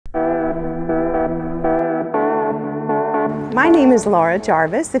My name is Laura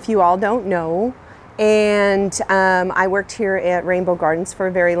Jarvis, if you all don't know, and I worked here at Rainbow Gardens for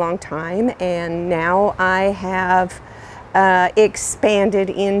a very long time, and now I have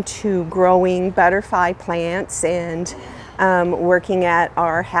expanded into growing butterfly plants and working at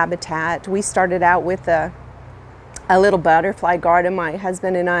our habitat. We started out with a little butterfly garden, my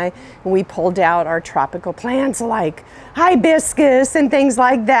husband and I. We pulled out our tropical plants like hibiscus and things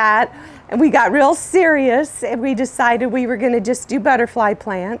like that, and we got real serious and we decided we were going to just do butterfly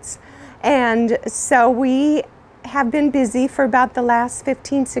plants. And so we have been busy for about the last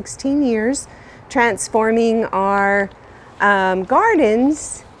 15-16 years transforming our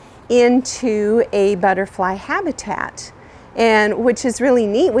gardens into a butterfly habitat, and which is really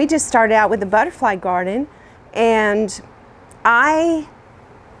neat. We just started out with a butterfly garden, and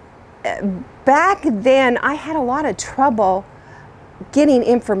back then I had a lot of trouble getting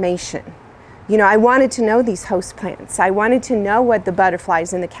information. You know, I wanted to know these host plants. I wanted to know what the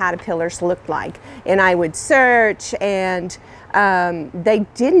butterflies and the caterpillars looked like, and I would search, and they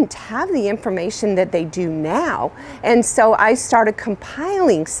didn't have the information that they do now, and so I started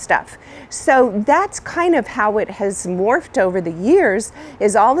compiling stuff. So that's kind of how it has morphed over the years,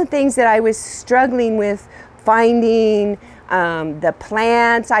 is all the things that I was struggling with finding. The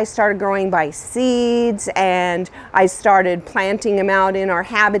plants I started growing by seeds, and I started planting them out in our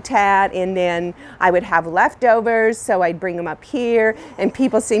habitat, and then I would have leftovers, so I'd bring them up here, and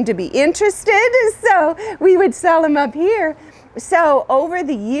people seemed to be interested, so we would sell them up here. So over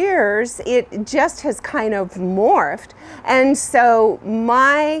the years it just has kind of morphed, and so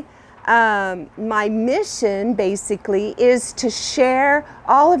my mission basically is to share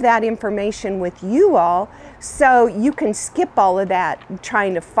all of that information with you all, so you can skip all of that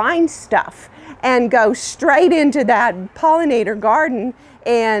trying to find stuff and go straight into that pollinator garden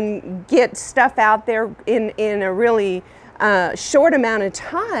and get stuff out there in a really short amount of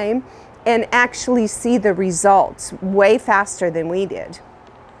time and actually see the results way faster than we did.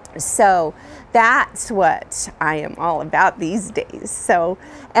 So that's what I am all about these days. So,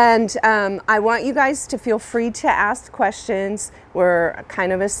 and I want you guys to feel free to ask questions. We're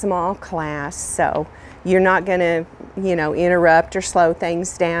kind of a small class, so you're not going to, you know, interrupt or slow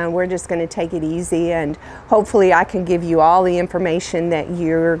things down. We're just going to take it easy, and hopefully I can give you all the information that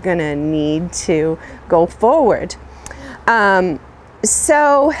you're going to need to go forward.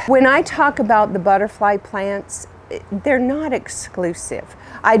 So when I talk about the butterfly plants, they're not exclusive.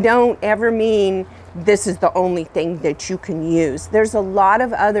 I don't ever mean this is the only thing that you can use. There's a lot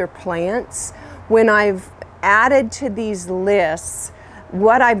of other plants. When I've added to these lists,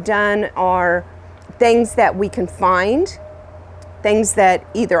 what I've done are things that we can find, things that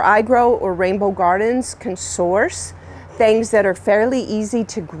either I grow or Rainbow Gardens can source, things that are fairly easy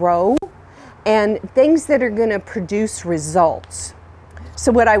to grow, and things that are going to produce results.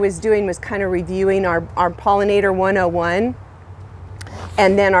 So what I was doing was kind of reviewing our Pollinator 101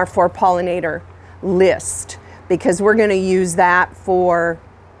 and then our 4-pollinator list, because we're going to use that for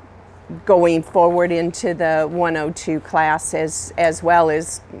going forward into the 102 class, as well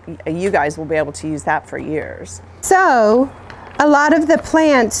as you guys will be able to use that for years. So a lot of the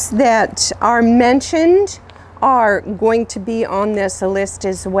plants that are mentioned are going to be on this list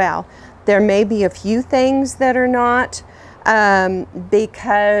as well. There may be a few things that are not,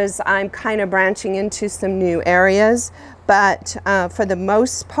 because I'm kind of branching into some new areas, but for the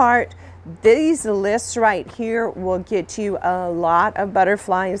most part, these lists right here will get you a lot of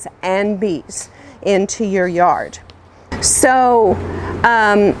butterflies and bees into your yard. So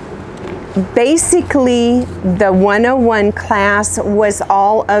basically the 101 class was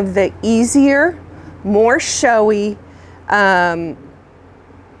all of the easier, more showy,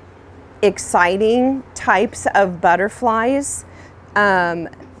 exciting types of butterflies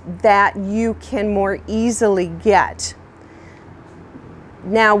that you can more easily get.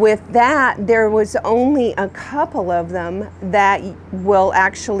 Now with that, there was only a couple of them that will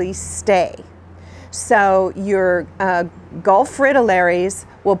actually stay. So your Gulf fritillaries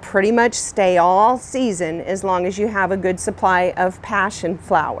will pretty much stay all season as long as you have a good supply of passion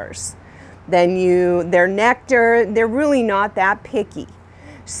flowers. Then their nectar, they're really not that picky.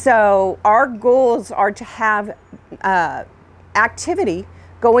 So our goals are to have activity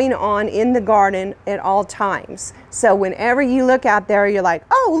going on in the garden at all times. So whenever you look out there, you're like,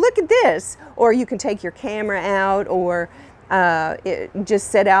 oh, look at this. Or you can take your camera out, or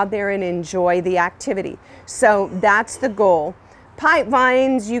just sit out there and enjoy the activity. So that's the goal. Pipe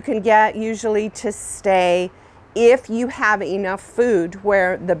vines you can get usually to stay if you have enough food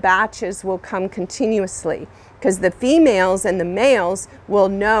where the batches will come continuously, because the females and the males will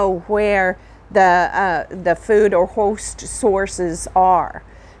know where the food or host sources are.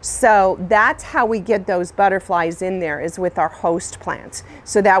 So that's how we get those butterflies in there, is with our host plants.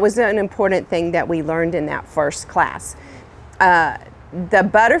 So that was an important thing that we learned in that first class. The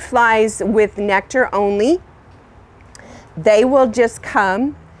butterflies with nectar only, they will just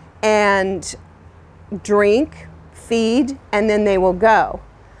come and drink, feed, and then they will go.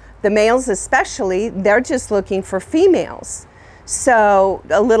 The males especially, they're just looking for females. So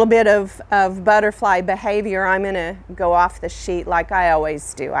a little bit of butterfly behavior, I'm gonna go off the sheet like I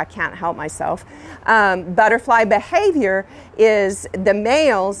always do, I can't help myself. Butterfly behavior is the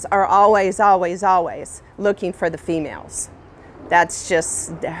males are always looking for the females. That's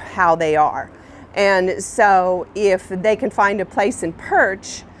just how they are. And so if they can find a place and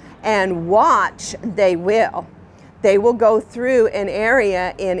perch and watch, they will. They will go through an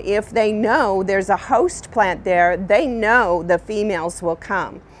area, and if they know there's a host plant there, they know the females will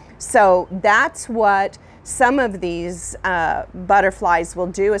come. So that's what some of these butterflies will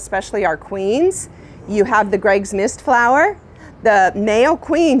do, especially our queens. You have the Greg's mist flower. The male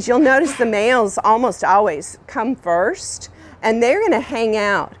queens, you'll notice the males almost always come first, and they're gonna hang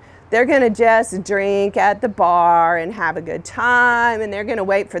out. They're gonna just drink at the bar and have a good time, and they're gonna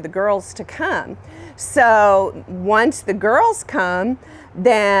wait for the girls to come. So once the girls come,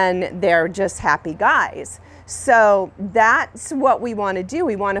 then they're just happy guys. So that's what we wanna do.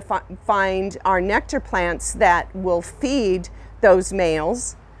 We wanna find our nectar plants that will feed those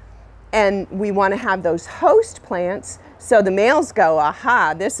males, and we wanna have those host plants so the males go,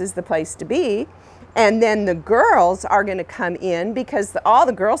 aha, this is the place to be. And then the girls are going to come in, because all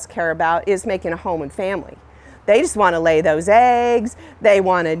the girls care about is making a home and family. They just want to lay those eggs. They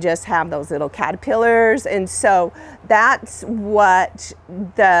want to just have those little caterpillars. And so that's what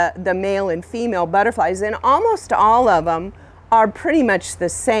the male and female butterflies, and almost all of them are pretty much the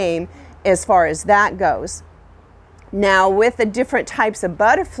same as far as that goes. Now, with the different types of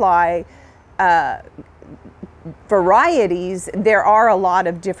butterfly varieties, there are a lot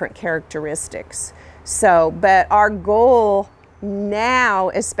of different characteristics. So, but our goal now,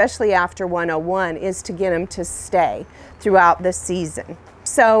 especially after 101, is to get them to stay throughout the season.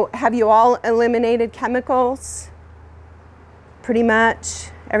 So, have you all eliminated chemicals? Pretty much?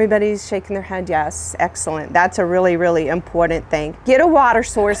 Everybody's shaking their head yes. Excellent. That's a really, really important thing. Get a water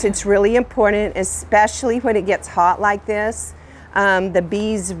source. It's really important, especially when it gets hot like this. The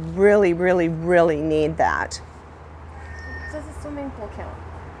bees really, really, really need that. Does the swimming pool count?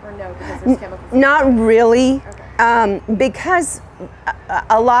 Or no, because there's chemicals? Not really, okay. Because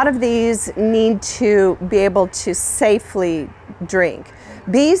a lot of these need to be able to safely drink.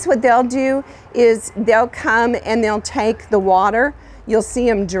 Bees, what they'll do is they'll come and they'll take the water. You'll see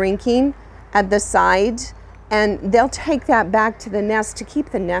them drinking at the side, and they'll take that back to the nest to keep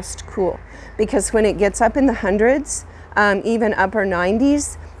the nest cool. Because when it gets up in the hundreds, even upper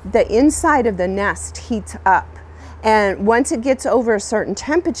 90s, the inside of the nest heats up. And once it gets over a certain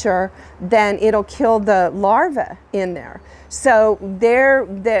temperature, then it'll kill the larvae in there. So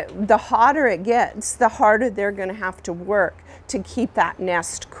the hotter it gets, the harder they're going to have to work to keep that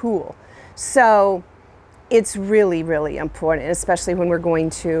nest cool. So it's really, really important, especially when we're going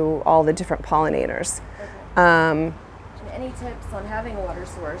to all the different pollinators. Okay. And any tips on having a water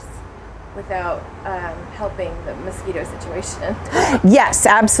source without helping the mosquito situation? Yes,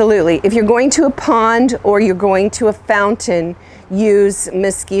 absolutely. If you're going to a pond or you're going to a fountain, use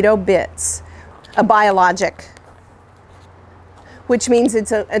mosquito bits, a biologic, which means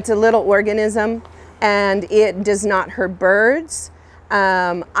it's a little organism and it does not hurt birds.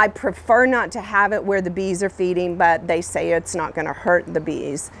 I prefer not to have it where the bees are feeding, but they say it's not going to hurt the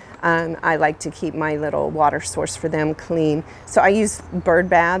bees. I like to keep my little water source for them clean. So I use bird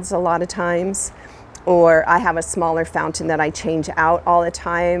baths a lot of times, or I have a smaller fountain that I change out all the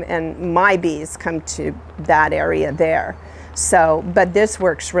time, and my bees come to that area there. So, but this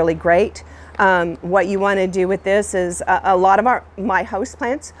works really great. What you want to do with this is a lot of my host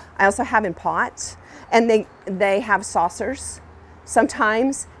plants, I also have in pots, and they have saucers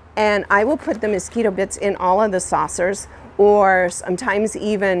sometimes, and I will put the mosquito bits in all of the saucers, or sometimes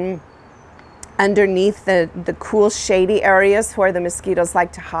even underneath the cool shady areas where the mosquitoes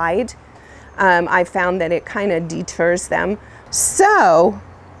like to hide. I found that it kind of deters them. So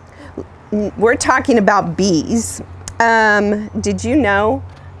we're talking about bees. Did you know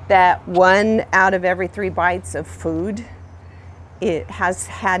that 1 out of every 3 bites of food, it has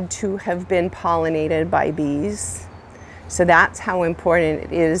had to have been pollinated by bees? So that's how important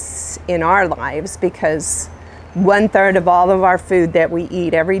it is in our lives, because 1/3 of all of our food that we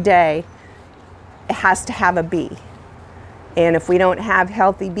eat every day, it has to have a bee. And if we don't have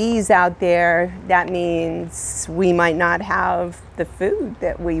healthy bees out there, that means we might not have the food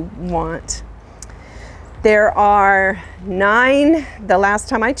that we want. There are 9, the last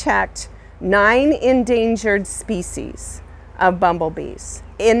time I checked, 9 endangered species of bumblebees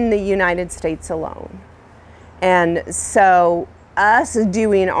in the United States alone. And so us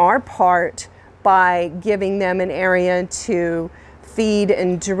doing our part by giving them an area to feed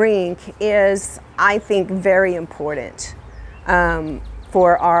and drink is, I think, very important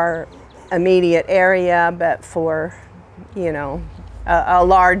for our immediate area, but for, you know, a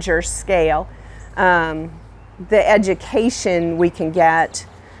larger scale. The education we can get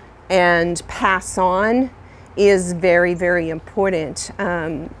and pass on is very, very important.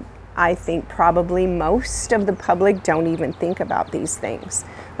 I think probably most of the public don't even think about these things,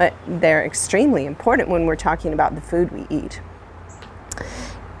 but they're extremely important when we're talking about the food we eat.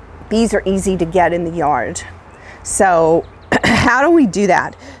 Bees are easy to get in the yard. So how do we do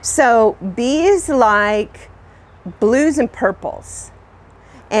that? So bees like blues and purples.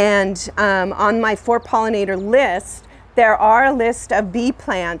 And on my 4-pollinator list, there are a list of bee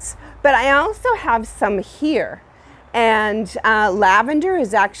plants, but I also have some here. And lavender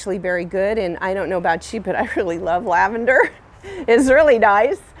is actually very good, and I don't know about you, but I really love lavender. It's really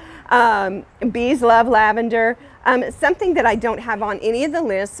nice. Bees love lavender. Something that I don't have on any of the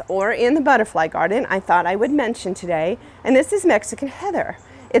lists or in the butterfly garden, I thought I would mention today, and this is Mexican heather.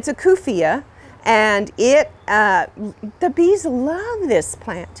 It's a Kufia, and the bees love this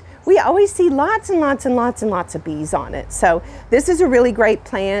plant. We always see lots and lots and lots and lots of bees on it. So this is a really great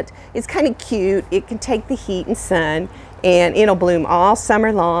plant. It's kind of cute. It can take the heat and sun, and it'll bloom all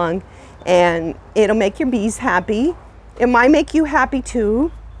summer long, and it'll make your bees happy. It might make you happy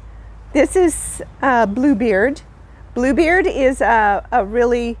too. This is Bluebeard. Bluebeard is a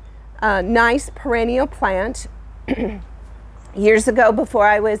really nice perennial plant. Years ago, before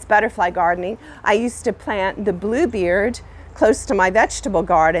I was butterfly gardening, I used to plant the Bluebeard close to my vegetable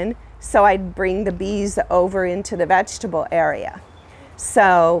garden, so I'd bring the bees over into the vegetable area.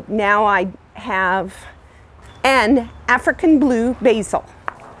 So now I have an African blue basil.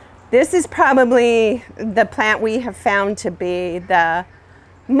 This is probably the plant we have found to be the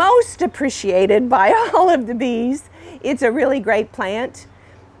most appreciated by all of the bees. It's a really great plant.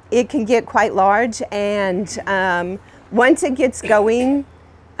 It can get quite large, and once it gets going,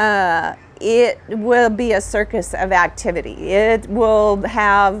 it will be a circus of activity. It will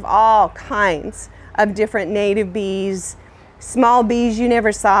have all kinds of different native bees, small bees you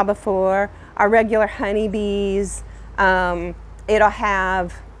never saw before, our regular honeybees. It'll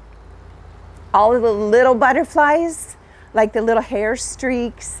have all of the little butterflies, like the little hair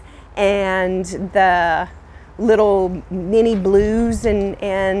streaks and the little mini blues, and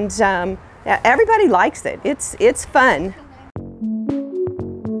everybody likes it. It's fun.